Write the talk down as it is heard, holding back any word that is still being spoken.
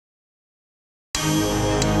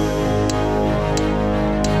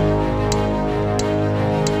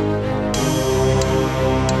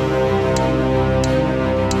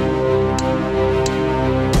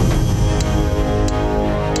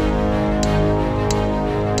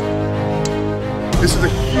This is a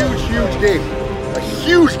huge, huge game. A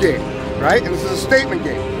huge game, right? And this is a statement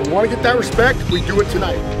game. We want to get that respect, we do it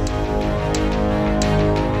tonight.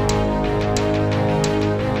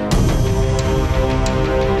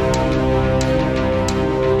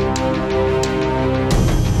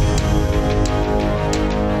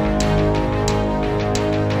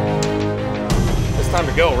 Time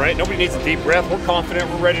to go, right? Nobody needs a deep breath. We're confident,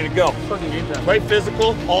 we're ready to go. Play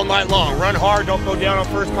physical all night long. Run hard, don't go down on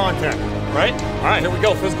first contact, right? All right, here we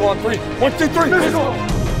go. Physical on 3. 1, 2, 3, physical!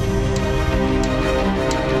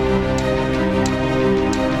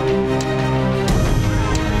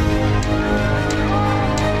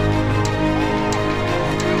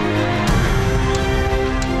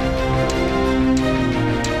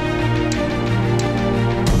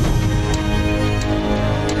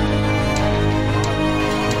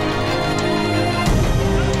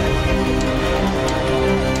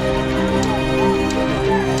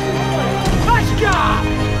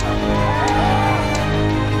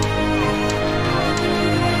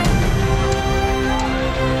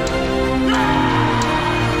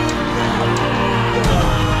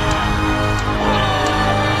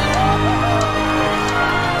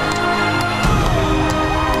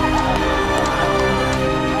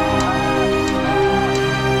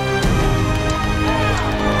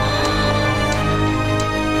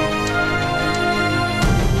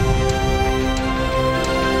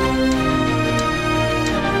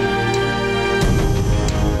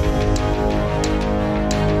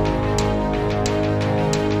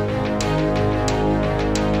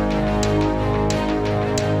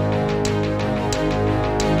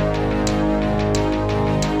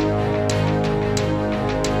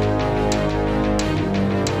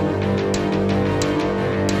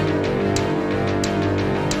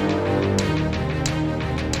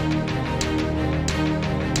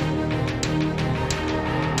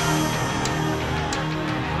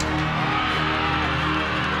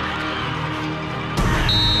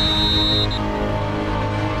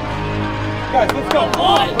 Guys, let's go.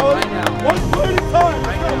 One play at a time.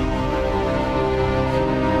 Let's go.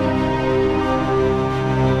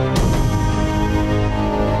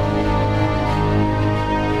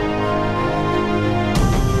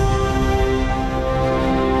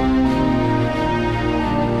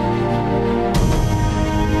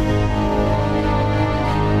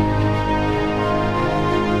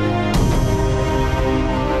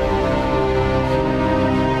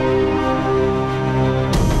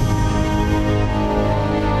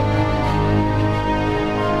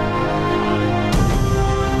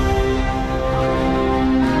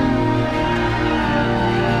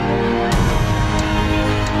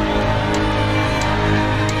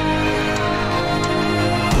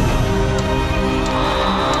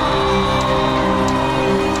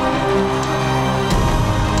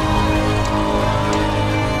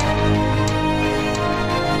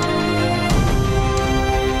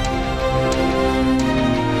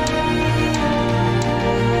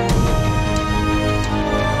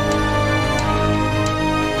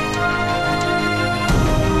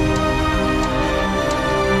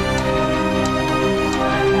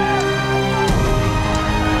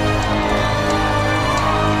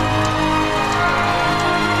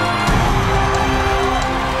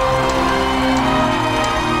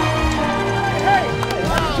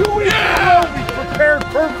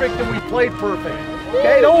 Perfect and we played perfect.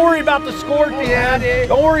 Okay, don't worry about the score at the end.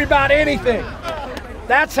 Don't worry about anything.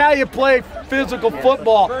 That's how you play physical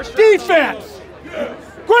football. Defense!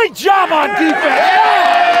 Great job on defense!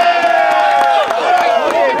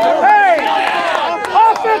 Hey!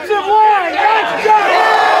 Offensive line! Nice job!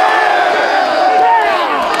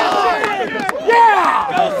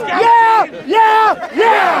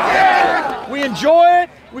 Yeah! We enjoy it.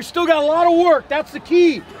 We still got a lot of work. That's the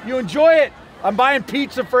key. You enjoy it. I'm buying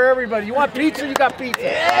pizza for everybody. You want pizza? You got pizza.